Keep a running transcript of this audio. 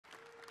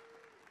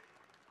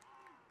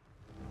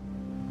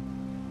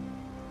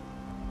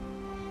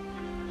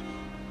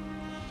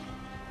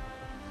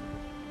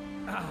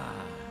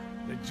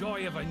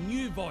joy of a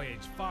new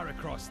voyage far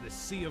across the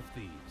Sea of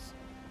Thieves.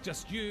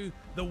 Just you,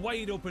 the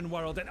wide open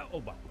world, and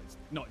oh well, it's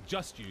not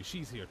just you,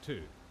 she's here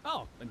too.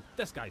 Oh, and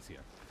this guy's here.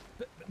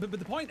 But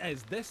the point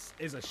is, this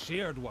is a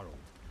shared world,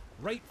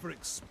 ripe for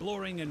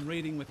exploring and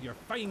raiding with your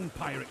fine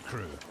pirate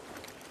crew.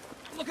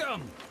 Look at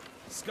them!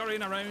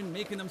 Scurrying around,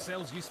 making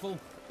themselves useful.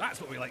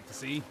 That's what we like to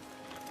see.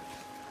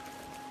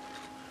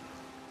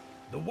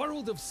 The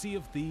world of Sea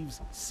of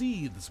Thieves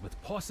seethes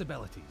with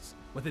possibilities,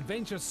 with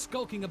adventures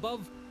skulking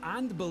above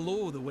and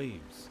below the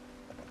waves.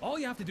 All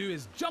you have to do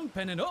is jump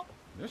in and oh,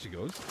 there she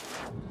goes.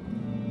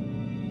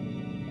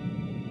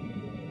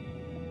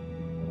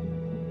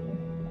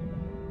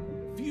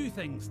 Few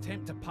things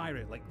tempt a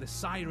pirate like the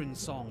siren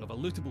song of a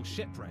lootable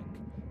shipwreck.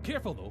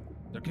 Careful though,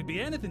 there could be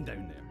anything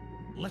down there.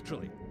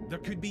 Literally, there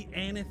could be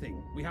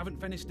anything. We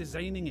haven't finished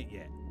designing it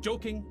yet.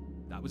 Joking,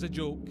 that was a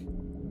joke.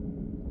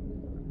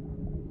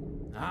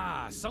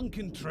 Ah,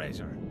 sunken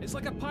treasure. It's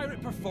like a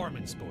pirate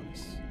performance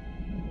bonus.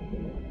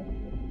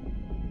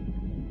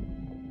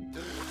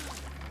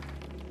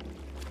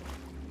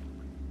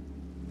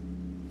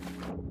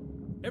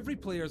 Every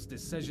player's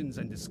decisions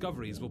and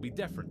discoveries will be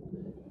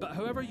different, but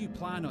however you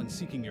plan on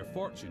seeking your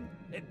fortune,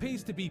 it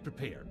pays to be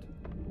prepared.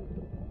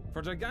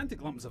 For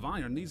gigantic lumps of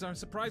iron, these are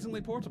surprisingly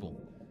portable.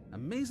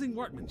 Amazing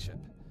workmanship.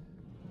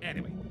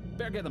 Anyway,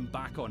 better get them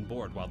back on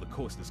board while the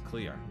coast is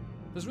clear.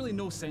 There's really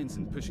no sense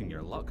in pushing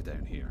your luck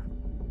down here.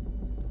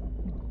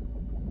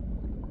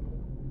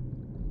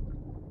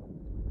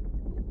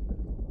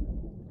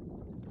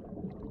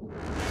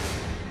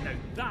 Now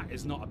that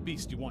is not a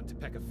beast you want to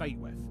pick a fight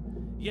with.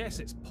 Yes,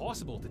 it's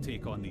possible to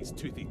take on these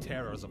toothy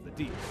terrors of the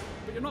deep,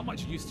 but you're not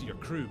much used to your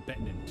crew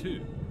bitten in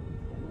two.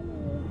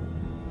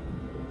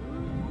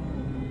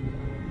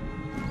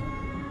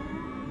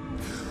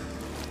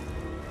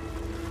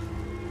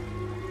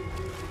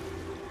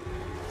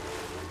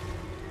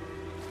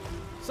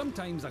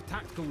 Sometimes a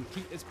tactical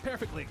retreat is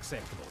perfectly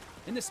acceptable,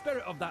 in the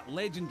spirit of that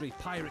legendary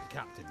pirate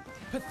captain,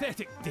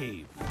 Pathetic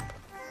Dave.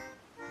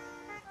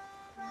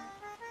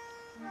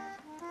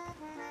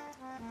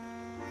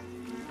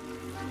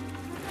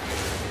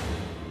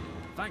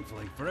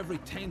 Thankfully, for every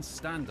tense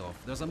standoff,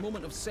 there's a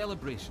moment of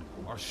celebration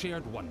or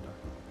shared wonder.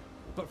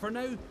 But for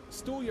now,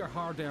 stow your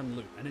hard-earned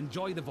loot and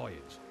enjoy the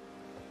voyage.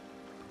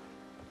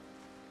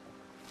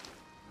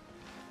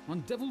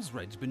 On Devil's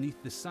Ridge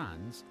beneath the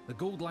sands, the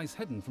gold lies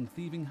hidden from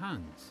thieving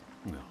hands.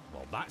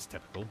 Well, that's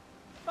typical.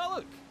 Oh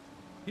look,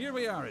 here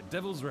we are at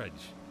Devil's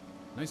Ridge.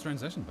 Nice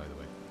transition, by the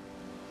way.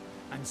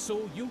 And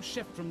so you'll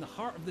shift from the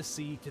heart of the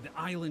sea to the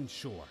island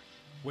shore,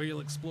 where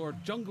you'll explore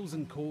jungles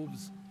and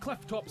coves,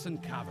 cliff tops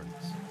and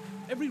caverns.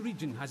 Every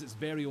region has its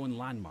very own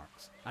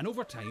landmarks, and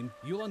over time,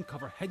 you'll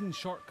uncover hidden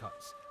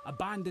shortcuts,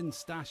 abandoned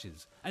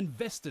stashes, and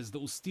vistas that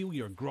will steal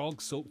your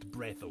grog-soaked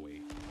breath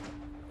away.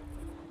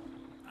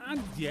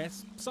 And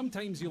yes,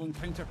 sometimes you'll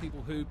encounter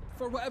people who,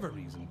 for whatever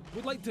reason,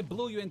 would like to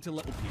blow you into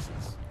little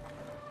pieces.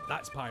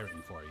 That's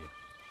pirating for you.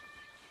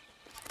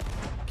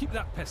 Keep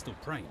that pistol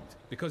primed,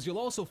 because you'll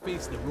also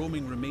face the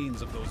roaming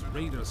remains of those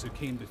raiders who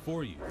came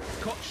before you,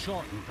 cut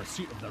short in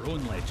pursuit of their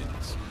own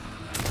legends.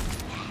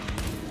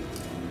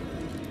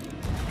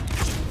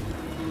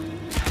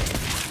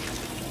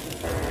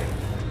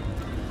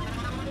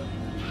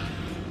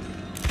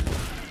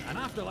 An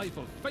afterlife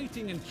of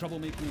fighting and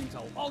troublemaking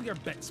until all your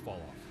bits fall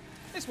off.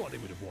 It's what they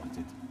would have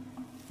wanted.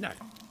 Now,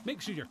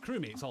 make sure your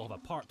crewmates all have a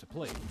part to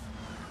play.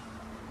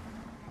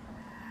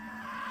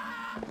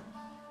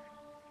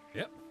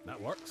 Yep, that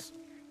works.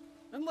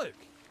 And look,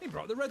 he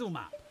brought the riddle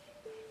map.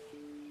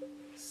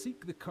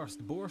 Seek the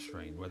cursed boar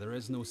shrine where there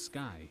is no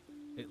sky.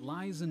 It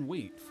lies in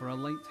wait for a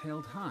light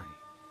held high.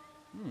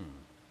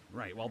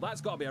 Right, well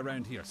that's got to be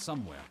around here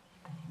somewhere.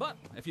 But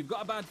if you've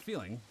got a bad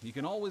feeling, you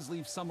can always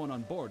leave someone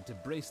on board to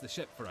brace the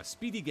ship for a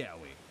speedy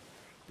getaway.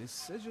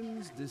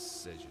 Decisions.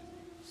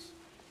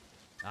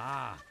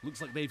 Ah,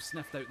 looks like they've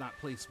sniffed out that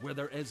place where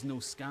there is no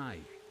sky.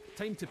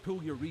 Time to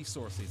pool your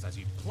resources as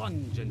you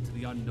plunge into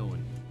the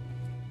unknown.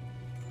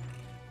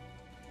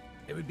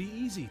 It would be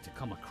easy to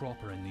come a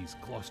cropper in these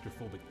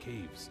claustrophobic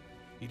caves.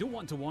 You don't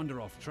want to wander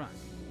off track.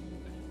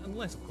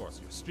 Unless, of course,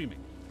 you're streaming,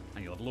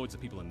 and you'll have loads of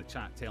people in the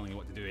chat telling you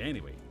what to do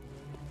anyway.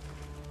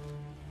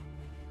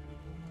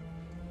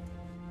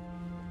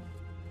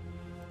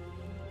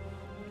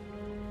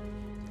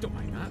 Don't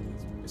mind that,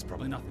 it's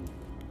probably nothing.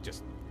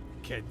 Just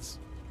kids.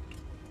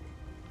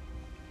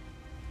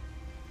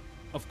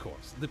 Of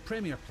course, the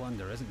premier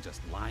plunder isn't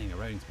just lying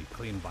around to be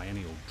claimed by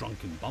any old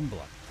drunken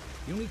bumbler.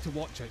 You'll need to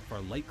watch out for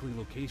likely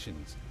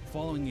locations,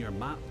 following your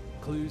map,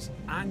 clues,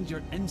 and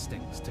your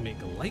instincts to make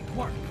light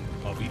work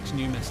of each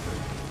new mystery.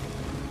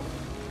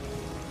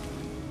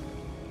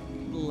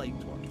 Light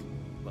work.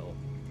 Little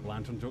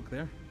lantern joke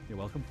there, you're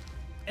welcome.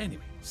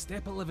 Anyway,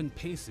 step 11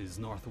 paces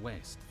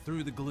northwest,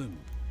 through the gloom.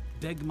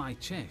 Dig my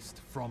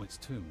chest from its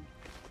tomb.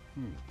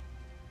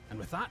 And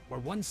with that, we're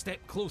one step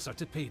closer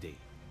to payday.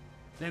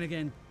 Then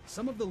again,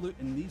 some of the loot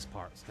in these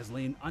parts has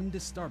lain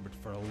undisturbed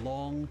for a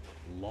long,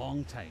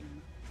 long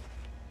time.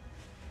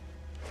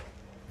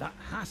 That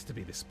has to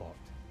be the spot.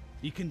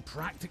 You can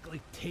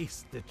practically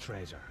taste the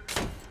treasure.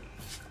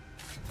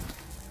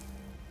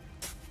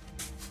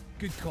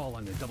 Good call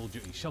on the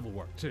double-duty shovel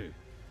work too.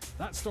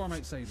 That storm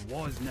outside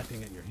was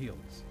nipping at your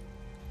heels.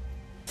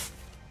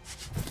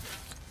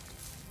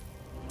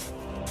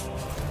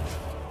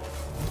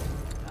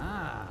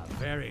 Ah,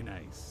 very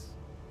nice.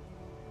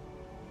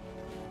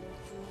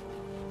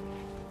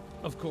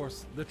 Of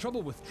course, the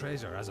trouble with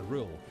treasure, as a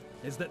rule,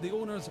 is that the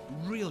owners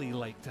really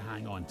like to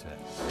hang on to it.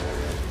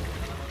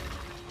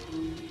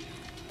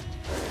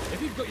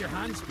 If you've got your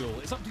hands full,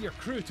 it's up to your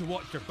crew to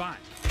watch your back.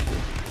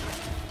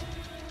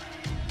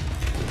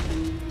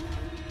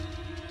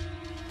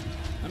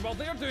 And while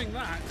they're doing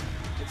that,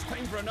 it's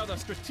time for another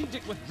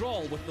strategic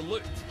withdrawal with the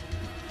loot.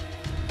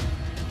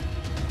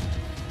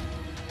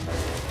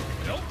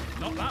 Nope,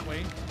 not that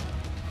way.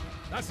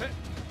 That's it.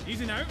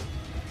 Easy now.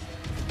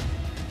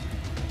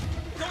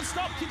 Don't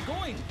stop, keep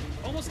going.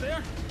 Almost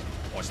there.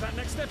 Watch that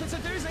next step, it's a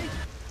doozy.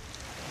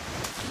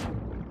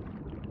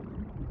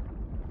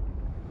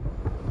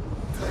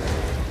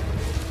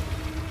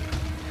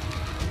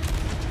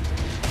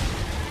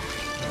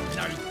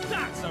 Now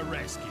that's a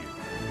rescue.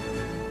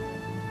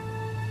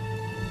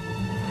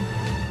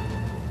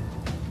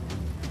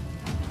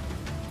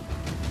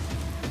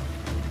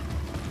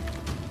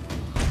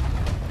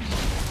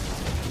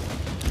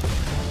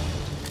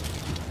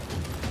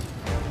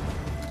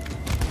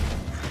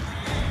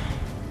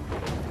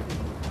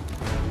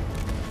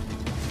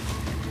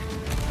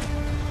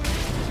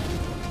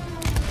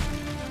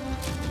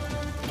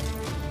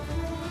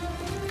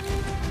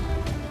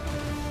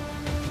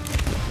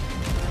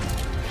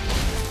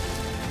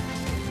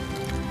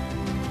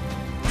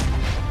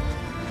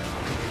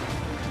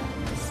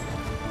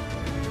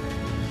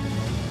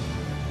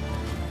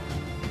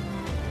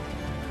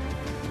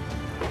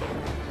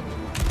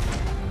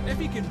 If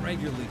you can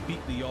regularly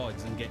beat the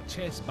odds and get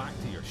chests back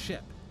to your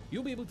ship,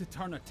 you'll be able to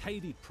turn a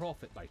tidy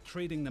profit by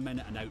trading them in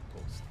at an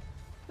outpost.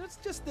 That's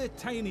just the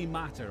tiny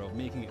matter of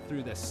making it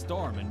through this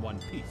storm in one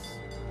piece.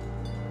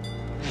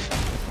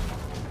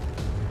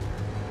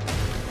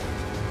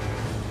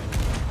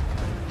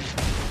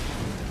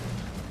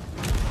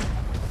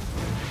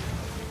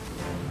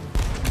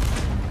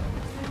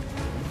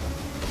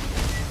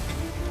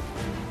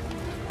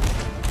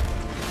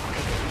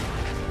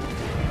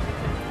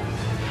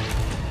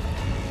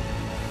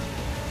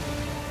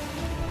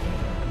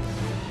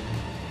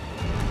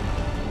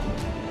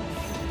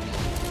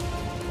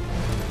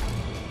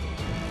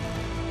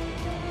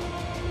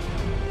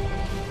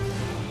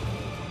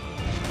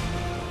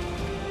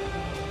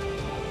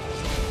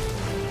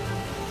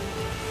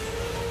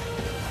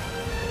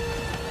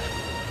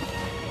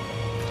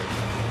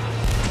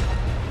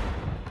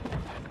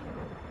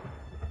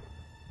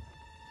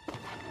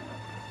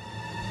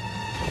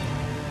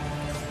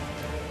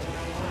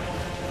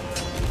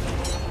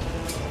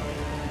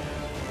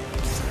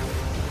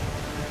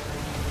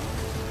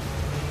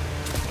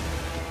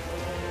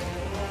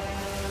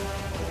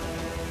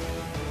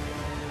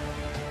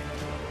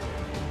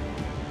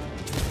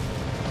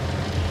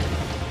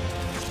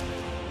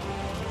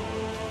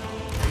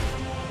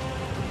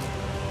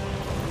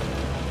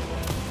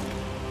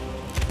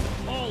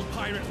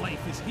 Pirate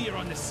life is here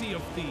on the Sea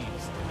of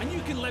Thieves, and you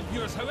can live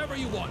yours however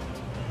you want.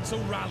 So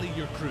rally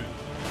your crew.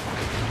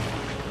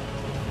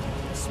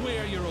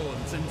 Swear your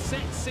oaths and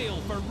set sail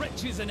for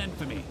riches and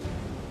infamy.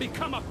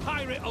 Become a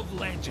pirate of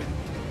legend.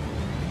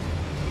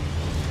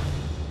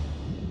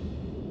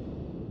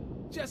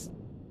 Just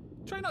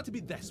try not to be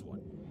this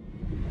one.